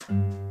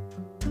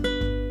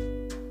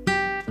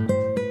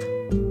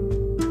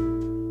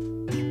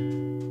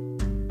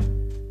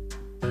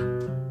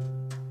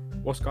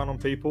What's going on,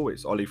 people?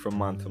 It's Ollie from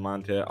Mind to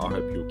Mind here. I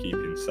hope you're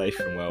keeping safe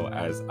and well,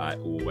 as I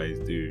always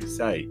do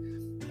say.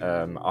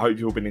 I hope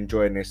you've all been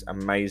enjoying this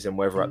amazing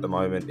weather at the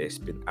moment. It's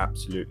been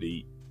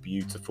absolutely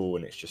beautiful,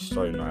 and it's just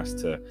so nice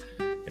to,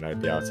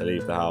 be able to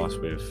leave the house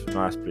with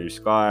nice blue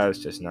skies,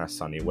 just nice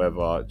sunny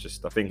weather. I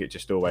think it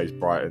just always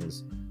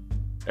brightens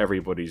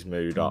everybody's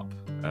mood up,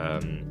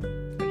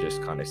 and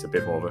just kind of, it's a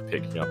bit more of a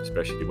pick me up,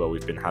 especially where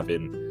we've been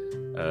having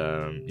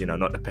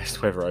not the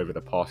best weather over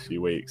the past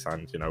few weeks,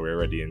 and we're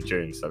already in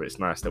June, so it's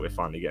nice that we're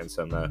finally getting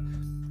some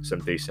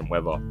decent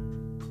weather.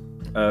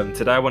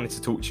 Today I wanted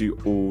to talk to you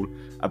all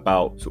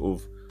about sort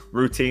of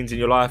routines in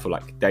your life, or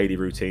like daily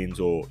routines,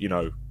 or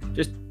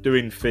just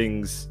doing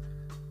things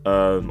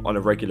on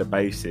a regular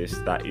basis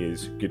that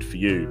is good for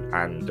you.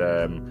 And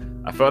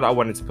I felt I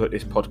wanted to put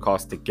this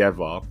podcast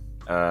together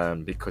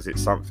because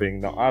it's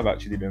something that I've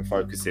actually been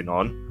focusing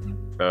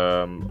on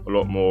a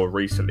lot more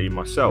recently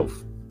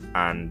myself.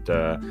 And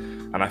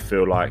I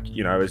feel like,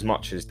 as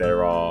much as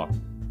there are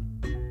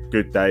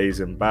good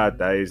days and bad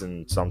days,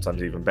 and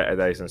sometimes even better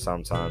days, and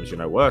sometimes,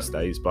 worse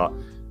days, but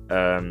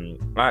I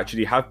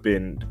actually have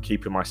been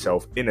keeping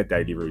myself in a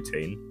daily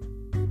routine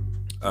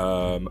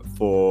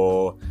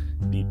for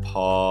the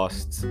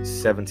past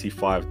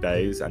 75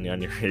 days. And the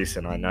only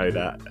reason I know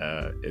that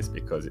is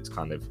because it's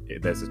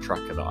there's a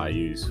tracker that I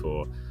use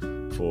for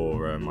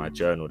my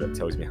journal that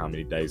tells me how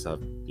many days I've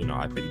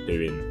been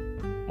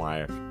doing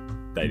my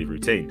daily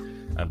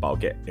routine, but I'll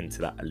get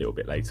into that a little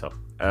bit later.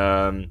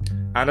 And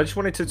I just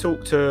wanted to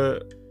talk to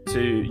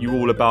you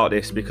all about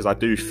this, because I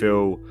do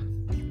feel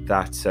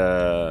that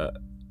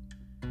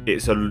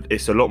it's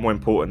a lot more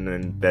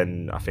important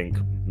than I think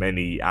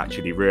many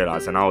actually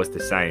realise, and I was the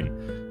same.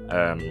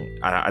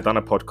 I done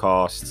a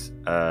podcast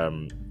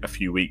a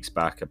few weeks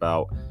back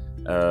about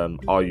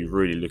are you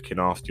really looking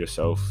after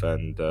yourself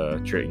and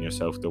treating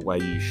yourself the way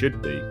you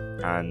should be,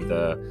 and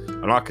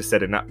like I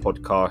said in that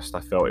podcast,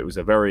 I felt it was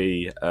a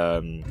very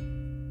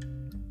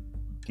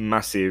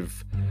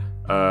massive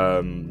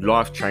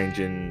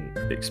life-changing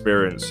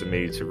experience for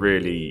me to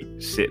really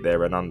sit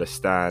there and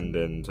understand,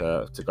 and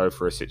to go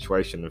through a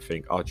situation and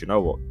think, oh, do you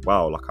know what,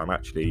 wow, like I'm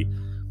actually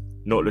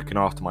not looking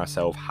after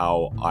myself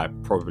how I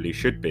probably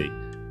should be,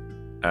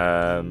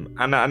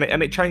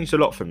 and it changed a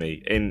lot for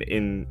me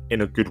in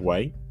a good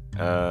way.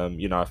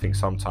 I think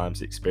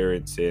sometimes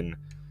experiencing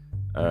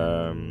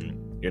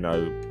going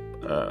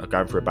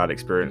through a bad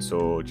experience,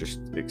 or just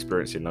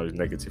experiencing those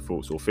negative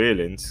thoughts or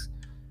feelings,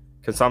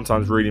 can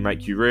sometimes really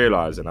make you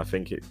realise. And I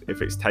think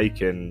if it's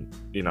taken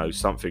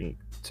something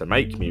to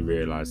make me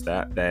realise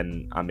that,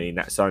 then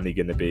that's only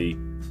going to be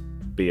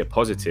a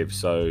positive.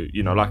 So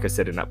like I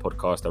said in that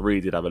podcast, I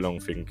really did have a long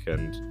think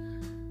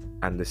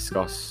and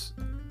discuss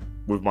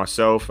with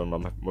myself and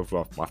with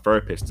my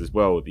therapist as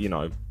well.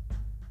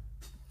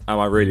 Am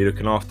I really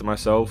looking after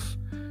myself?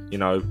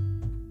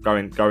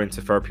 Going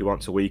to therapy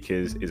once a week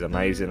is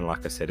amazing, and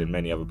like I said in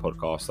many other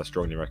podcasts, I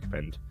strongly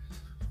recommend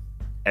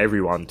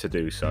everyone to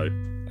do so,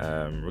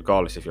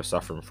 regardless if you're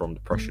suffering from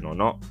depression or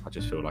not. I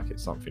just feel like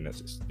it's something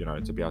that's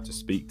to be able to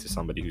speak to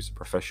somebody who's a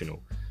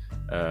professional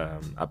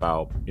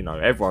about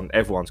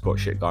everyone's got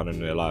shit going on in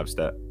their lives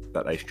that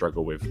they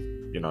struggle with,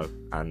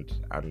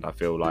 and I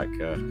feel like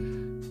I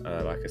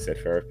said,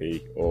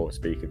 therapy or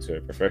speaking to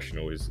a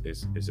professional is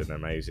an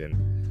amazing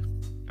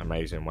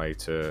way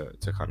to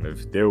kind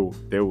of deal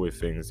with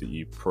things that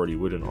you probably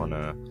wouldn't on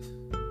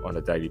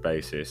a daily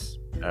basis.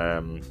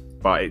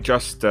 But it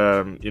just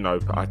I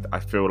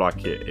feel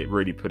like it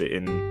really put it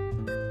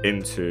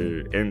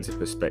into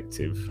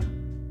perspective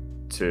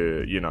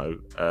to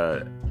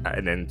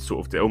and then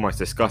sort of to almost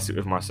discuss it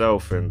with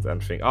myself and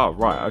think, oh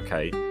right,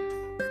 okay,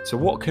 so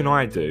what can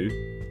I do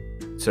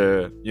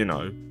to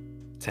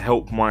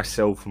help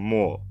myself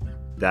more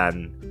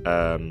than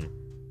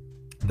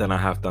I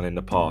have done in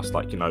the past.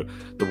 Like,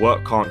 the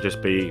work can't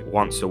just be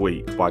once a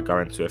week by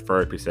going to a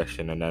therapy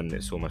session, and then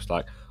it's almost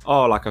like,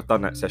 oh, like I've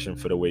done that session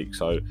for the week.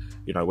 So,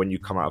 when you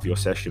come out of your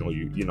session, or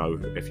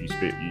if you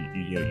speak,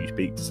 you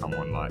speak to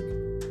someone like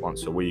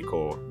once a week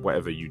or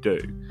whatever you do,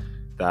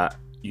 that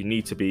you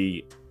need to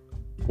be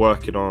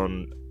working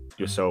on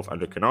yourself and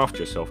looking after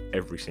yourself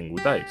every single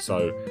day.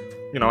 So,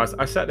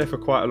 I sat there for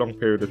quite a long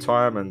period of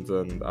time,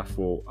 and I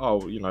thought,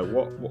 oh,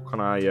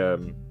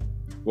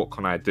 what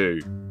can I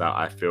do that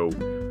I feel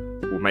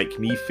will make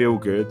me feel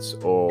good,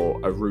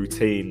 or a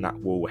routine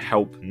that will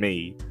help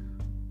me,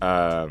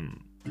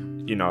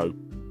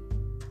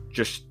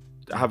 just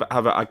have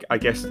I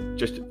guess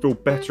just feel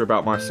better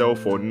about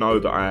myself, or know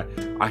that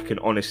I can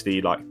honestly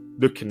like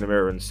look in the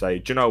mirror and say,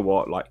 do you know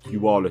what, like,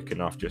 you are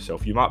looking after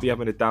yourself. You might be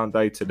having a down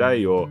day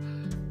today, or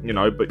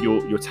but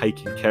you're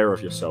taking care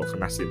of yourself,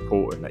 and that's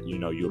important, that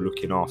you're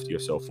looking after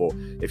yourself. Or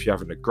if you're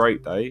having a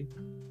great day,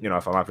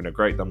 if I'm having a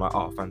great day, I'm like,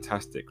 oh,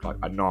 fantastic, like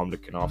I know I'm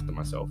looking after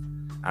myself.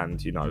 And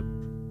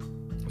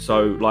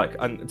so like,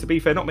 and to be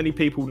fair, not many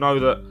people know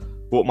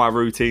what my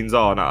routines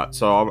are now,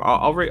 so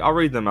I'll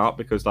read them out,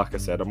 because like I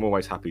said, I'm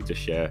always happy to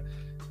share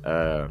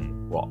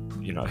what,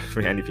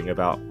 anything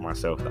about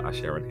myself that I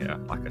share on here.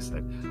 Like I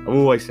said, I've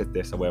always said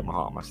this, I wear my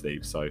heart on my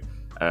sleeve. So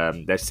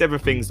there's 7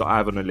 things that I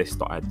have on a list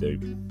that I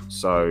do.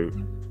 So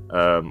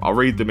I'll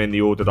read them in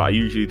the order that I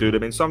usually do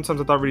them in.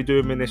 Sometimes I don't really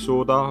do them in this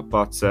order,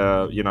 but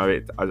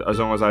as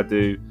long as I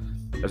do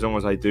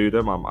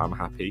them, I'm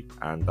happy.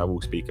 And I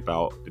will speak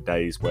about the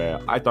days where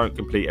I don't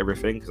complete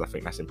everything, because I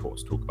think that's important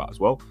to talk about as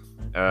well.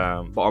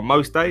 But on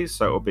most days,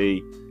 so it'll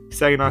be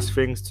saying nice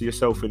things to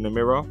yourself in the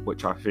mirror,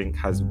 which I think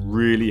has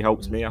really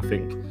helped me. I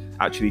think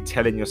actually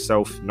telling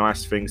yourself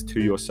nice things to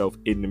yourself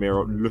in the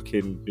mirror,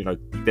 looking,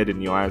 dead in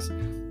the eyes,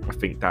 I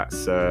think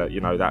that's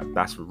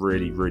that's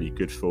really, really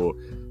good for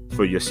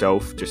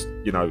yourself. Just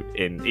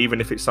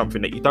even if it's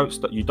something that you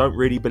don't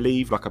really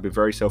believe. Like, I've been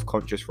very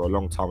self-conscious for a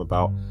long time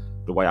about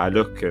the way I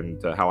look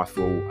and how I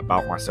feel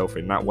about myself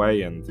in that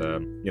way, and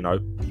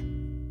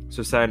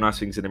so saying nice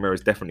things in the mirror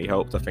has definitely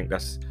helped. I think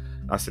that's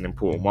an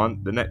important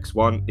one. The next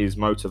one is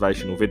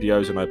motivational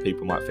videos. I know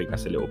people might think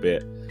that's a little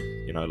bit,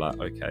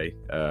 okay,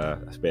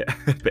 that's a bit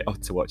a bit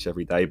odd to watch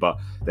every day, but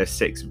there's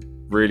 6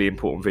 really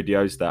important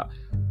videos that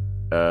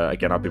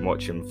again I've been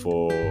watching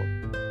for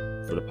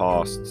the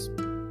past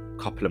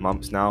couple of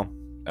months now,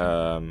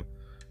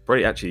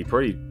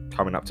 probably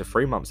coming up to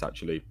 3 months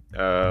actually,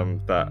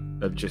 that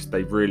have just,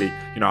 they really,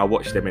 I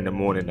watch them in the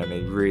morning and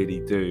they really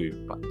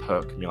do like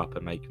perk me up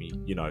and make me,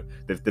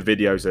 the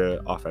videos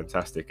are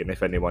fantastic. And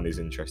if anyone is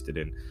interested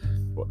in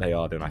what they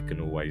are, then I can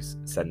always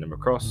send them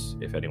across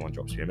if anyone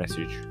drops me a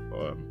message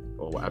or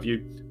what have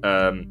you.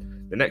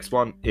 The next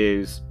one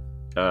is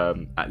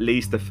at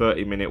least a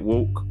 30-minute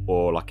walk,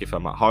 or like if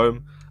I'm at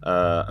home,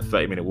 a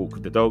 30-minute walk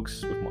with the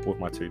dogs, with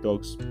my 2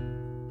 dogs.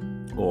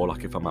 Or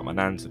like if I'm at my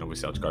nan's, and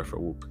obviously I'll just go for a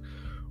walk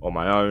on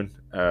my own,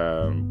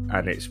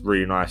 and it's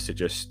really nice to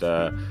just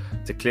to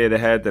clear the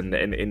head. And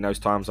in those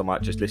times I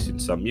might just listen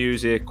to some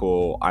music,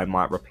 or I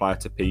might reply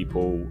to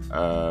people's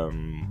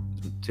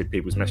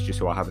messages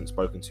who I haven't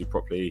spoken to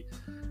properly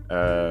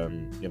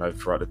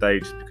throughout the day,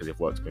 just because if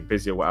work's been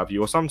busy or what have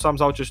you. Or sometimes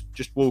I'll just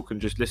walk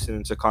and just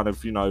listen to kind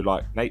of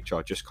like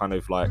nature, just kind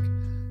of like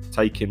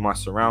take in my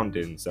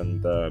surroundings,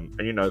 and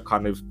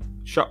kind of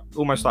shut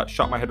my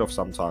head off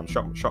sometimes,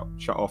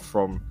 shut off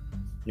from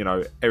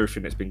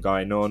everything that's been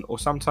going on. Or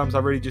sometimes I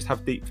really just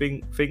have deep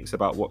thinks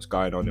about what's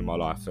going on in my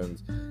life,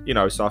 and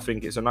so I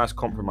think it's a nice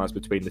compromise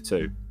between the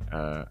two,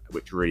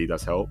 which really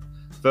does help.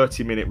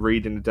 30-minute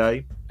reading a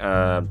day,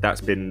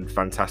 that's been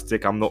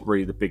fantastic. I'm not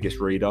really the biggest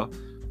reader,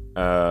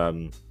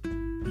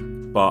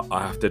 but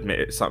I have to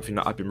admit it's something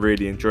that I've been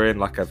really enjoying.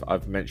 Like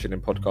I've mentioned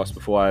in podcasts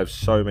before, I have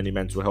so many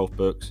mental health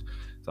books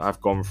that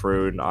I've gone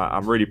through, and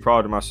I'm really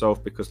proud of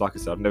myself, because like I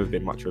said, I've never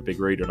been much of a big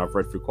reader, and I've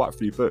read through quite a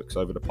few books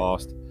over the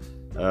past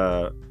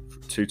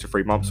 2 to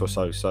 3 months or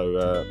so.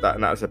 So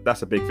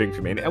that's a big thing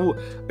for me. And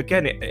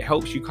it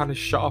helps you kind of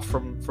shut off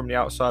from the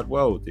outside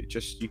world. It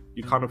just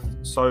you kind of,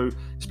 so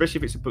especially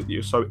if it's a book that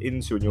you're so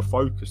into and you're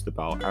focused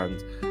about,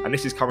 and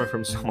this is coming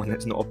from someone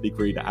that's not a big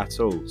reader at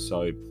all.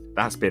 So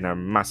that's been a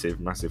massive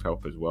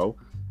help as well.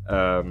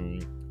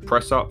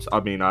 Press ups.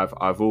 I mean,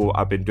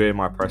 I've been doing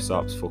my press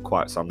ups for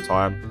quite some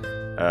time.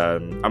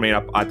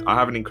 I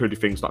haven't included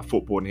things like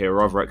football in here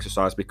or other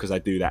exercise, because I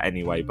do that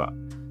anyway, but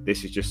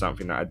this is just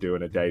something that I do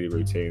in a daily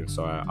routine.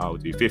 So I'll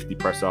do 50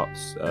 press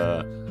ups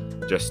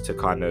just to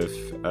kind of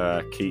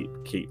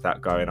keep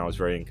that going. I was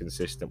very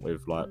inconsistent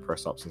with like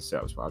press ups and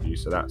sit ups, what have you,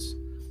 so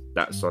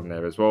that's on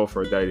there as well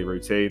for a daily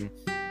routine.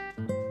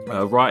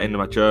 Writing in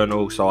my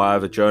journal, so I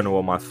have a journal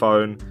on my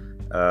phone,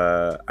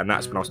 and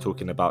that's when I was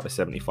talking about the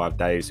 75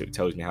 days. So it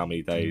tells me how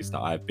many days that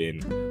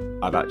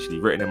I've actually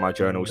written in my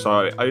journal.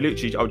 So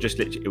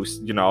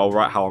I'll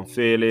write how I'm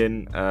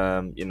feeling,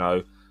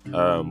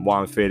 why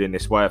I'm feeling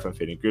this way, if I'm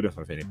feeling good, if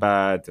I'm feeling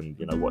bad, and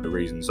what the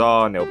reasons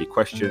are. And there'll be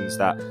questions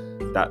that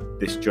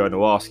this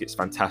journal asks. It's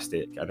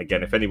fantastic. And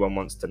again, if anyone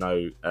wants to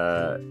know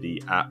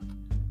the app,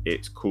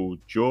 it's called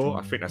Jour.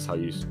 I think that's how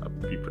you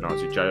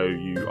pronounce it, Jour.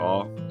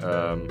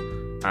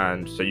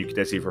 And so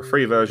there's either a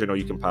free version, or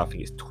you can pay, I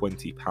think it's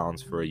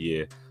 £20 for a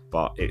year.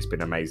 But it's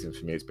been amazing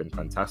for me. It's been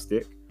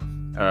fantastic.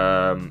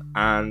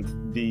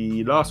 And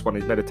the last one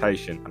is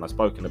meditation, and I've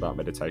spoken about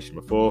meditation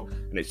before,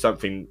 and it's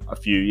something a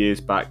few years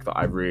back that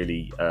I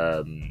really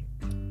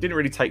didn't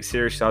really take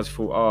seriously. I just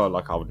thought,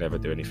 I would never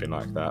do anything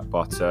like that,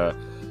 but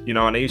and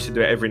I used to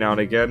do it every now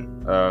and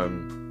again,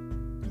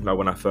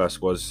 when I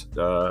first was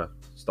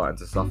starting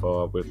to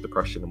suffer with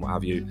depression and what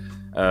have you,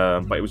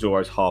 but it was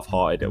always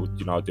half-hearted.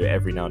 I'd do it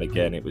every now and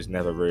again. It was I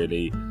never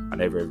really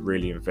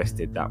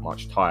invested that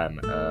much time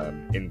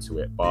into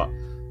it. But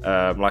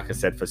like I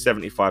said, for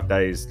 75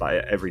 days,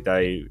 like every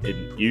day,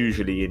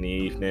 usually in the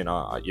evening,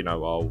 I'll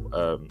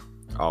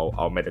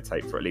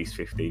meditate for at least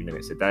 15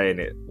 minutes a day,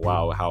 and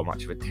wow, how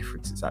much of a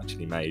difference it's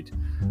actually made.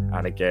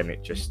 And again,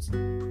 it just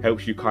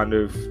helps you kind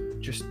of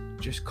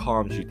just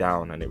calms you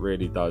down, and it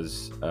really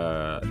does,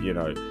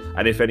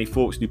 and if any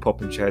thoughts do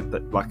pop into your head,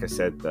 that, like I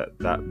said,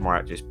 that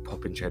might just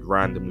pop into your head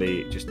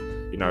randomly, it just,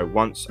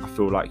 once I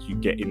feel like you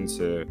get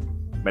into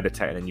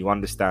meditating and you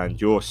understand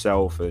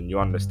yourself and you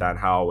understand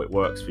how it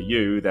works for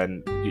you,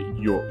 then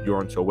you're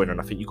onto a winner.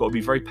 And I think you've got to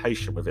be very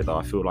patient with it, though.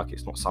 I feel like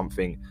it's not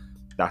something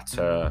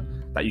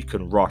that you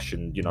can rush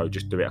and, you know,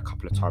 just do it a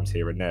couple of times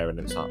here and there, and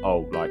it's like, oh,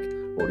 like,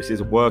 well, this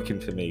isn't working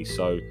for me.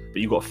 So,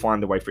 but you've got to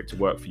find a way for it to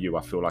work for you.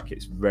 I feel like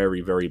it's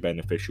very, very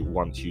beneficial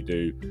once you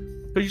do,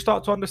 because you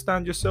start to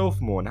understand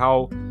yourself more and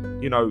how,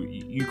 you know,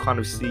 you kind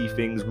of see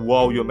things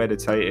while you're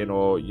meditating,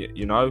 or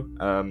you know.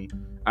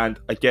 And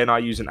again, I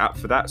use an app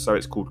for that, so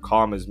it's called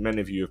Calm, as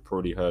many of you have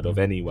probably heard of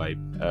anyway.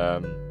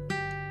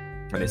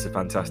 And it's a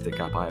fantastic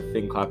app. I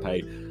think I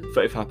pay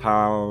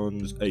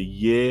 £35 a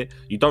year.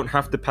 You don't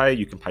have to pay.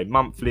 You can pay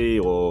monthly,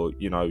 or,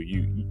 you know,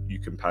 you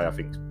can pay, I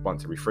think,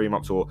 once every 3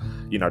 months, or,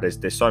 you know,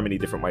 there's so many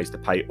different ways to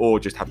pay, or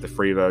just have the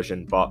free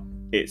version. But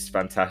it's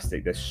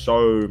fantastic. There's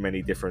so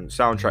many different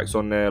soundtracks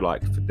on there.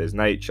 Like, there's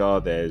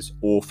nature, there's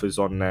authors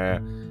on there.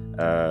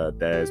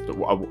 There's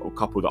a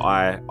couple that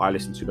I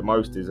listen to the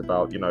most is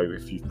about, you know,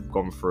 if you've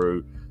gone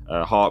through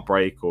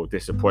heartbreak or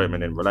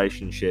disappointment in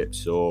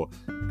relationships, or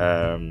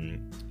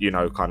you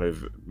know, kind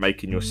of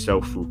making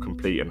yourself feel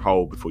complete and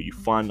whole before you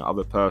find the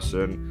other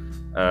person,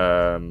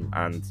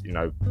 and, you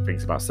know,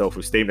 things about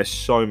self-esteem. There's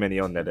so many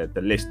on there.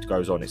 The list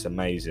goes on. It's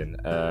amazing.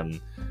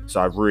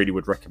 So I really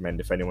would recommend,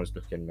 if anyone's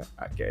looking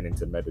at getting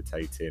into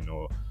meditating,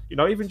 or, you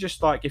know, even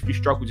just like if you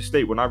struggle to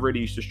sleep. When I really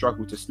used to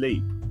struggle to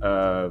sleep,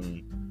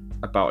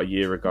 about a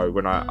year ago,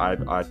 when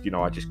I you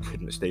know, I just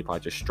couldn't sleep. I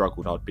just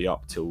struggled. I'd be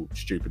up till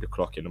stupid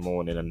o'clock in the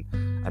morning,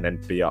 and then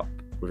be up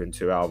within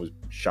 2 hours,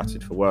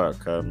 shattered for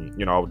work.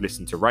 You know, I would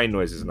listen to rain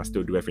noises, and I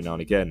still do every now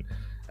and again,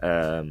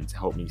 to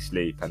help me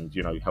sleep, and,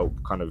 you know,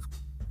 help kind of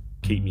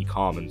keep me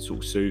calm and sort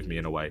of soothe me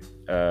in a way.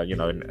 You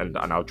know, and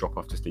I'll drop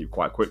off to sleep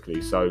quite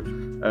quickly. So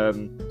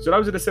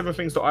those are the 7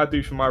 things that I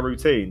do for my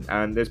routine,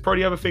 and there's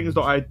probably other things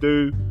that I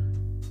do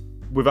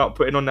without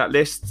putting on that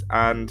list,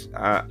 and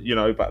you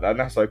know, and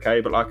that's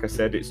okay. But like I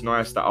said, it's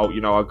nice that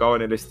I'll go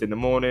on a list in the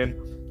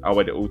morning, I'll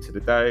add it all to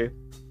the day,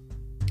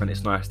 and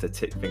it's nice to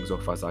tick things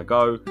off as I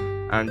go.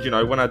 And, you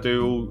know, when I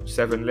do all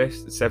 7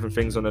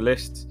 things on the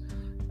list,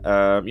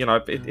 you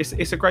know,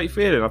 it's a great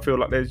feeling. I feel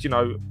like there's, you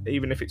know,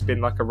 even if it's been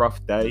like a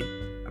rough day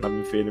and I've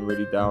been feeling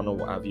really down or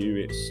what have you,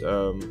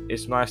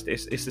 it's nice.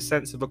 It's a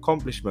sense of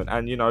accomplishment.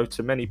 And, you know,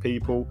 to many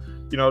people,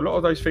 you know, a lot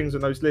of those things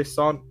on those lists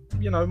aren't,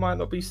 you know, might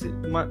not be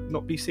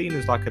seen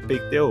as like a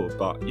big deal,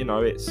 but, you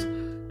know, it's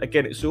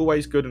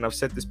always good. And I've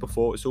said this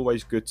before, it's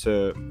always good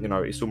to, you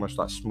know, it's almost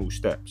like small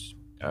steps.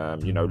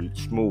 You know,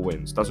 small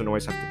wins. Doesn't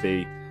always have to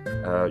be,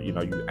 you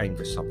know, you aim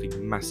for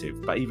something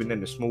massive, but even then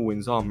the small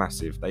wins are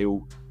massive. They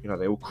all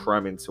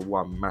cram into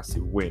one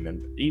massive win,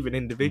 and even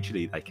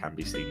individually they can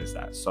be seen as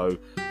that. So,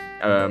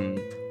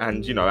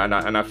 and, you know,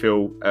 and I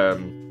feel,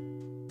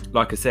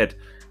 like I said,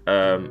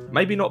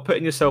 maybe not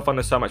putting yourself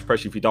under so much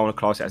pressure if you don't want to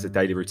class it as a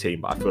daily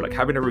routine, but I feel like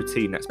having a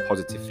routine that's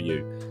positive for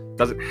you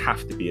doesn't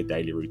have to be a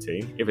daily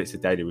routine. If it's a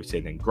daily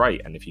routine, then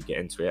great. And if you get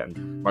into it,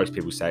 and most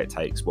people say it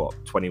takes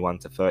 21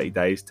 to 30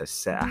 days to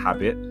set a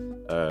habit.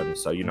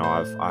 So, you know,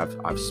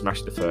 I've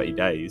smashed the 30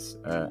 days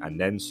and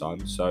then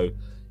some. So,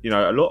 you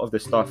know, a lot of the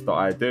stuff that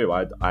I do,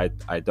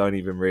 I don't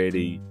even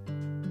really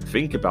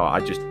think about.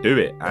 I just do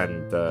it,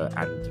 and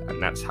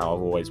that's how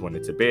I've always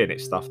wanted to be. And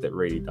it's stuff that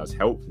really does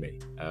help me.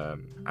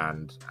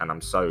 And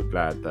I'm so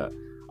glad that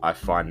I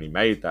finally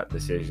made that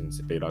decision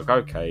to be like,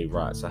 okay,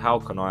 right, so how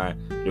can I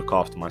look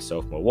after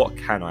myself more? What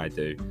can I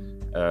do?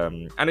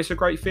 And it's a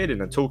great feeling.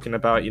 And talking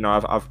about, you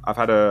know, I've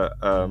had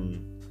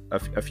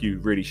a few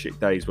really shit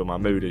days where my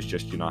mood is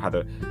just, you know, I had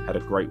a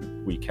great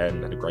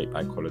weekend, had a great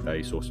bank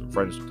holiday, saw some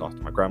friends, looked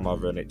after my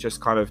grandmother, and it just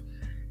kind of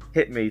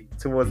hit me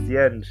towards the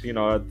end, you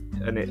know,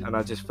 and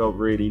I just felt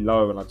really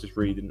low, and I just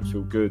really didn't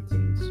feel good,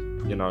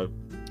 and, you know,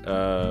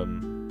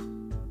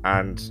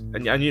 and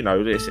you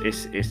know, it is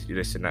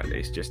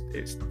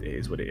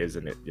what it is,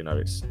 and it, you know,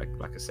 it's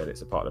like I said,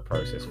 it's a part of the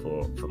process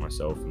for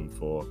myself and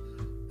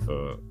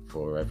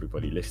for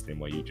everybody listening,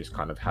 where you just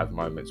kind of have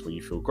moments where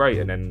you feel great,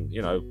 and then,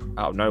 you know,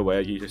 out of nowhere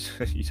you just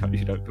you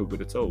don't feel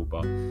good at all.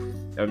 But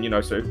you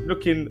know, so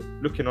looking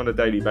on a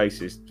daily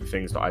basis for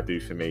things that I do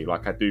for me,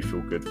 like, I do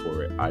feel good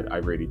for it. I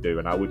really do,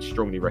 and I would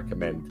strongly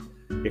recommend,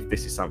 if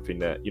this is something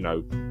that, you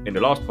know, in the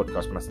last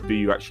podcast when I said, do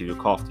you actually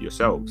look after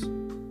yourselves?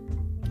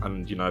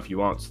 And, you know, if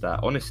you answer that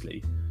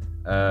honestly,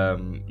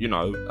 you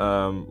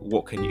know,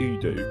 what can you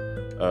do?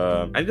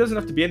 And it doesn't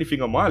have to be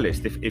anything on my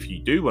list. If you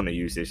do want to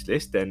use this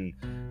list, then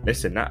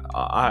listen, that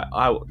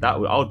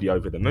I'll be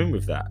over the moon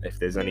with that. If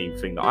there's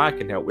anything that I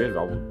can help with,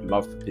 I would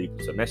love for people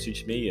to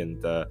message me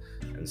and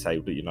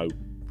say, you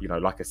know,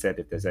 like I said,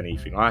 if there's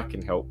anything I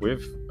can help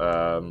with,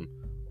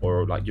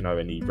 or, like, you know,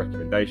 any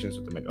recommendations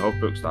of the mental health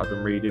books that I've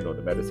been reading, or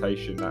the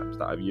meditation apps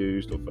that I've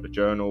used, or for the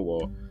journal,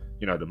 or,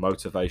 you know, the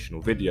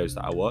motivational videos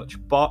that I watch.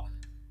 But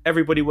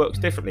everybody works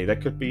differently. There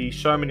could be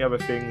so many other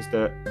things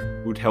that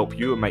would help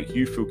you and make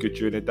you feel good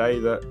during the day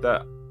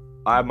that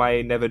I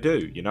may never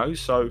do, you know.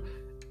 So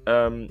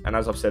and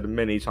as I've said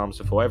many times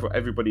before,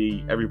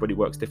 everybody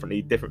works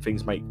differently. Different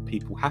things make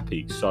people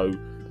happy. So,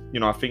 you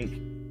know, I think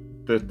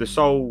the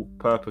sole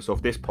purpose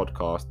of this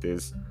podcast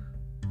is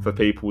for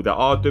people that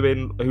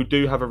who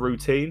do have a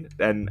routine,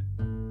 then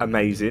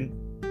amazing,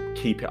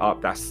 keep it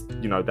up. That's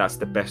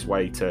the best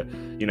way to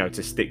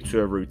to stick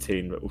to a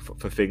routine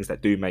for things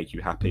that do make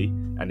you happy,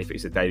 and if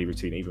it's a daily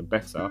routine, even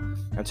better.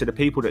 And to the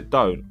people that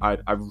don't, I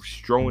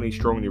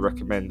strongly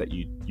recommend that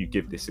you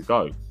give this a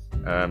go.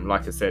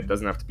 Like I said, it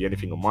doesn't have to be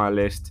anything on my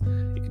list.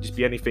 It could just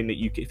be anything that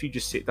if you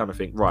just sit down and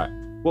think, right,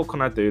 what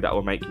can I do that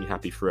will make me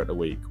happy throughout the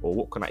week, or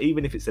what can I,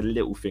 even if it's a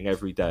little thing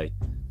every day,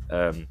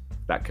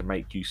 that can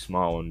make you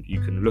smile, and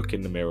you can look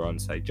in the mirror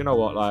and say, do you know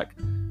what, like,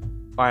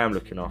 I am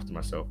looking after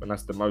myself, and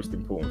that's the most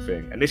important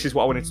thing. And this is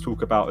what I wanted to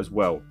talk about as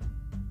well.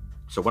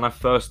 So when I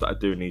first started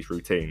doing these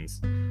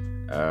routines,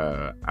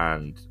 I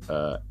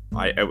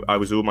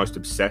was almost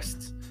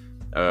obsessed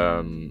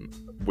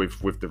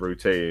with the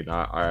routine.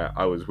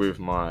 I was with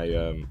my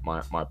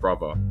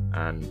brother,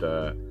 and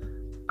the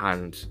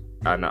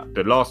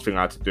last thing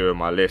I had to do on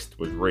my list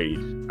was read.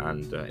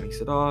 And he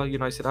said, I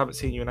haven't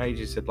seen you in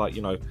ages. He said, like,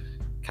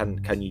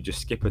 can you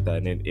just skip a day?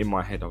 And in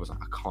my head I was like,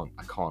 I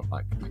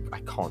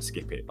can't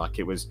skip it. Like,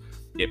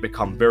 it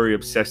become very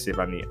obsessive,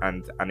 and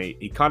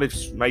he kind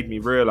of made me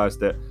realize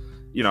that,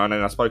 and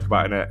then I spoke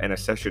about it in a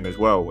session as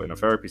well, in a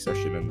therapy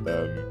session, and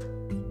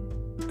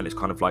it's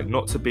kind of like,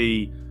 not to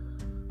be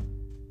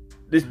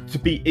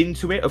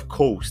into it. Of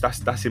course,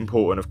 that's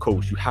important. Of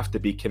course, you have to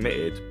be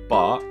committed.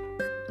 But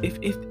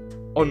if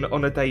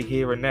on a day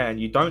here and there, and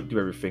you don't do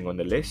everything on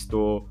the list,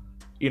 or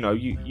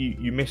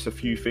you miss a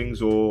few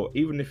things, or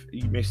even if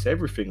you miss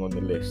everything on the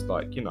list,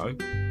 like,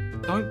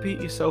 don't beat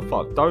yourself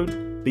up.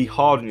 Don't be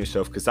hard on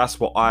yourself, because that's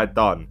what I had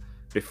done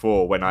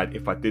before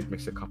if I did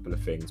miss a couple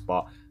of things.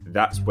 But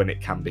that's when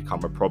it can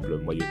become a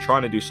problem, where you're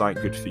trying to do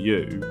something good for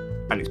you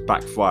and it's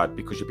backfired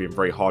because you're being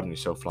very hard on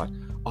yourself, like,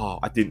 oh,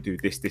 I didn't do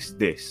this,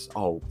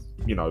 and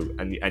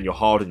you're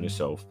hard on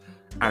yourself.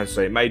 And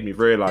so it made me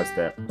realize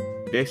that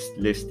this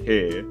list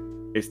here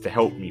is to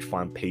help me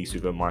find peace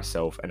within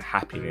myself and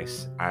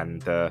happiness,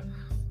 and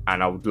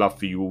I would love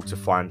for you all to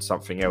find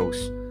something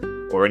else,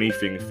 or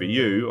anything for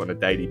you on a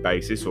daily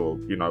basis, or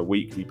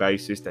weekly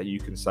basis, that you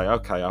can say,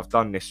 okay, I've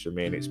done this for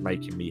me and it's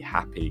making me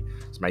happy,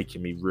 it's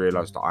making me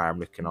realize that I am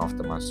looking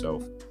after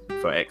myself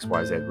for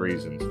XYZ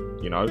reasons.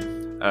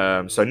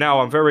 So now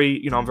I'm very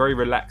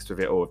relaxed with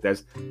it all. If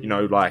there's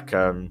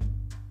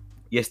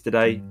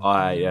yesterday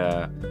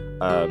I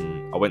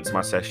went to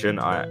my session.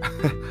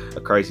 A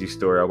crazy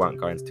story, I won't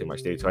go into too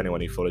much detail. Anyone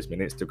who follows me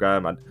on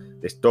Instagram, and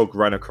this dog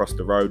ran across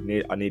the road.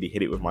 I nearly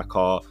hit it with my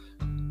car.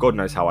 God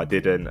knows how I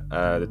didn't.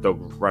 The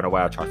dog ran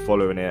away. I tried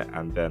following it,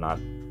 and then I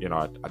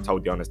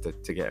told the owners to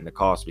get in the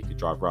car so we could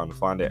drive around and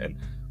find it. And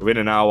within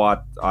an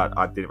hour,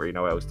 I didn't really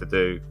know what else to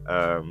do.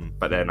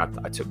 But then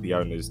I took the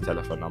owner's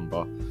telephone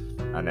number,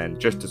 and then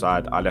just as I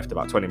left,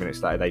 about 20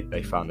 minutes later,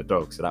 they found the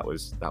dog. So that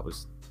was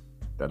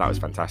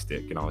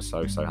fantastic. I was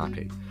so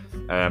happy.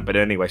 But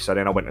anyway, so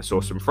then I went and saw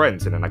some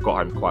friends, and then I got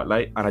home quite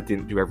late, and I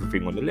didn't do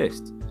everything on the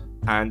list.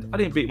 And I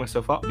didn't beat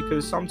myself up,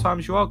 because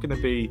sometimes you are going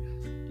to be,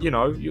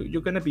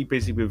 you're going to be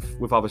busy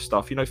with other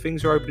stuff.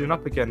 Things are opening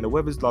up again. The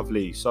weather's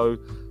lovely. So,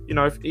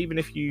 even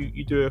if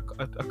you do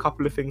a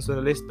couple of things on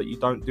the list, but you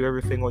don't do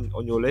everything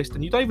on your list,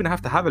 and you don't even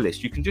have to have a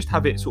list. You can just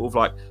have it sort of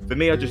like, for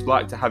me, I just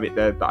like to have it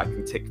there that I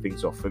can tick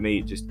things off. For me,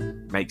 it just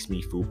makes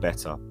me feel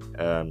better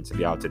to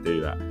be able to do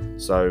that.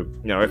 So,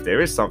 if there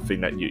is something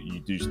that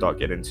you do start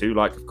getting into,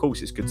 like, of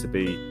course, it's good to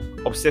be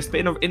obsessed, but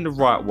in the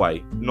right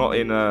way, not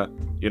in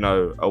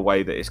a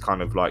way that it's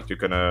kind of like you're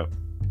going to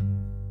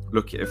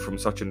look at it from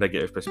such a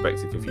negative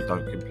perspective if you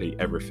don't complete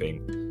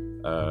everything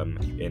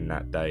in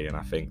that day. And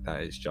I think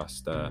that is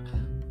just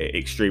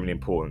extremely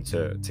important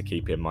to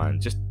keep in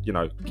mind. Just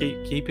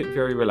keep it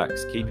very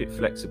relaxed, keep it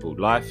flexible.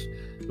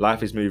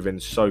 Life is moving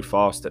so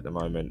fast at the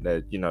moment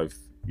that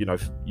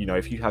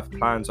if you have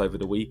plans over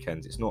the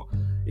weekends, it's not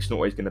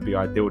always going to be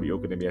ideal that you're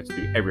going to be able to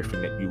do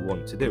everything that you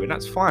want to do. And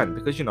that's fine,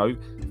 because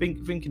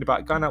thinking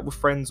about going out with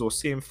friends or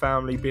seeing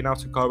family, being able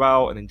to go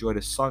out and enjoy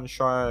the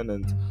sunshine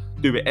and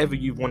do whatever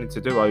you've wanted to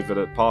do over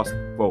the past,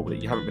 that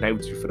you haven't been able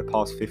to for the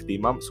past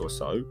 15 months or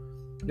so,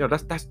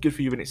 that's good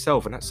for you in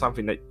itself. And that's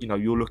something that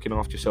you're looking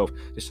after yourself.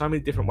 There's so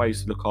many different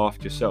ways to look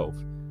after yourself.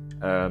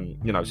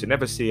 So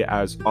never see it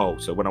as,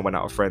 so when I went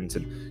out with friends,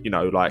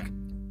 and like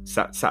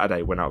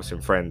Saturday when I was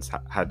with friends,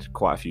 had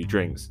quite a few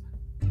drinks.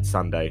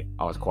 Sunday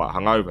I was quite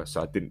hungover,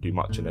 so I didn't do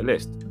much on the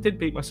list. I did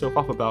beat myself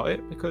up about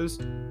it,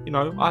 because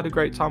I had a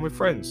great time with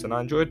friends and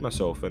I enjoyed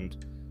myself, and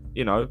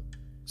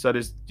so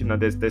there's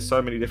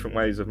so many different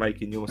ways of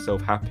making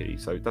yourself happy.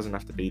 So it doesn't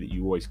have to be that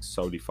you always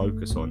solely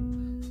focus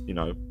on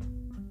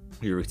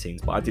your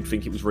routines. But I did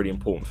think it was really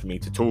important for me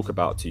to talk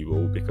about to you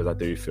all, because I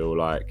do feel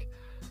like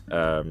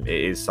it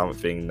is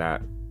something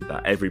that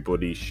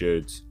everybody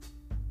should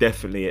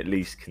definitely at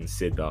least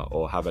consider,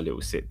 or have a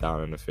little sit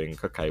down and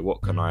think, okay,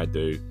 what can I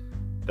do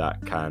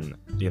that can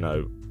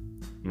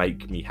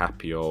make me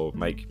happy, or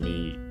make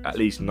me at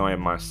least knowing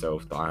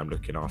myself that I am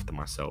looking after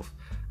myself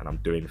and I'm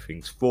doing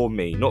things for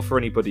me, not for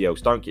anybody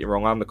else. Don't get me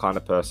wrong, I'm the kind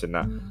of person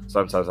that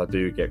sometimes I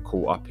do get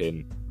caught up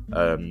in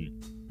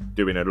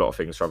doing a lot of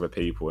things for other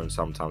people and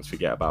sometimes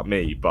forget about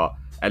me. But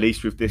at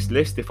least with this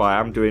list, if I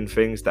am doing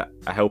things that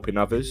are helping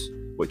others,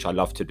 which I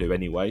love to do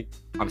anyway,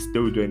 I'm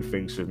still doing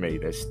things for me.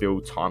 There's still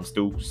time,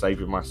 still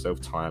saving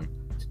myself time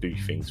to do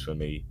things for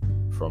me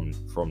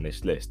from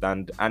this list,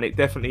 and it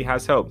definitely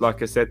has helped.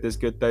 Like I said, there's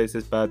good days,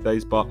 there's bad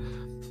days, but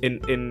in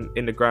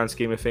the grand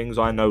scheme of things,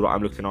 I know that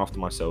I'm looking after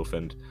myself.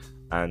 And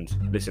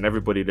listen,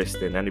 everybody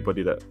listening,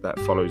 anybody that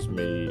follows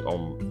me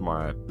on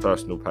my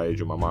personal page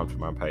or my Mindful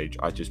Man page,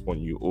 I just want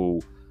you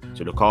all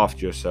to look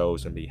after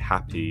yourselves and be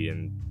happy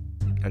and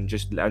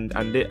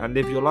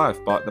live your life.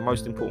 But the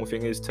most important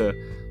thing is to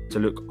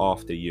look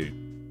after you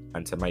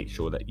and to make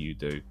sure that you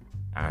do.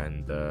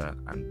 And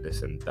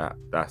listen,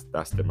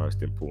 that's the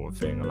most important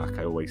thing. And like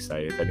I always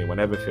say, if anyone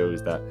ever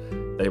feels that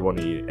they want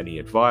any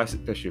advice,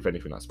 especially if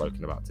anything I've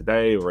spoken about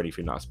today or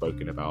anything that I've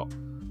spoken about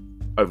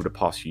over the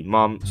past few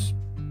months,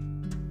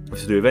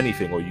 to do with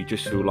anything, or you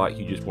just feel like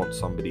you just want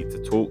somebody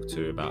to talk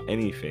to about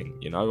anything,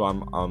 you know,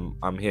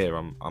 I'm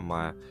here.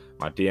 My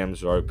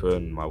DMs are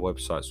open, my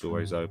website's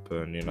always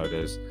open. You know,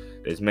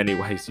 there's many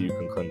ways you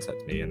can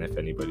contact me, and if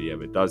anybody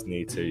ever does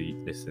need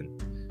to, listen,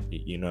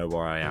 you know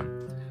where I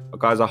am. But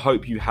guys, I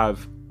hope you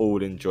have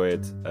all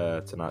enjoyed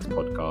tonight's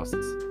podcast.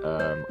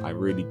 I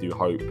really do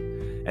hope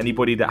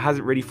anybody that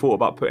hasn't really thought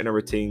about putting a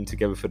routine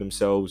together for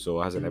themselves,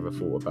 or hasn't ever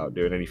thought about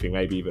doing anything,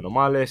 maybe even on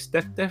my list,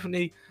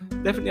 definitely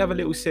have a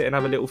little sit and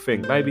have a little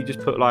think. Maybe just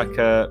put like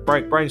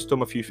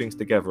brainstorm a few things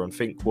together and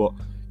think what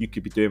you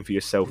could be doing for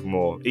yourself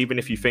more. Even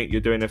if you think you're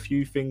doing a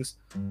few things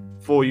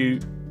for you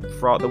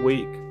throughout the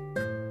week,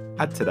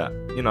 add to that.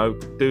 You know,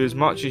 do as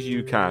much as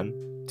you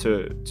can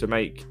to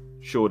make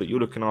sure that you're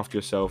looking after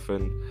yourself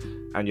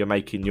and you're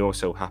making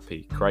yourself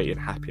happy, creating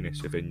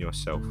happiness within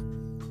yourself.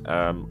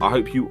 I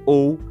hope you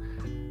all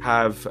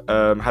have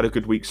had a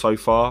good week so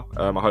far.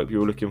 I hope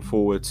you're looking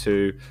forward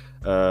to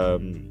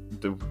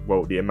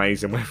the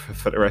amazing weather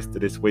for the rest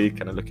of this week,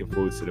 and I'm looking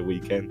forward to the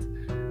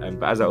weekend.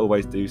 But as I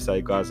always do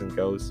say, guys and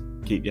girls,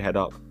 keep your head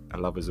up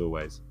and love as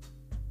always.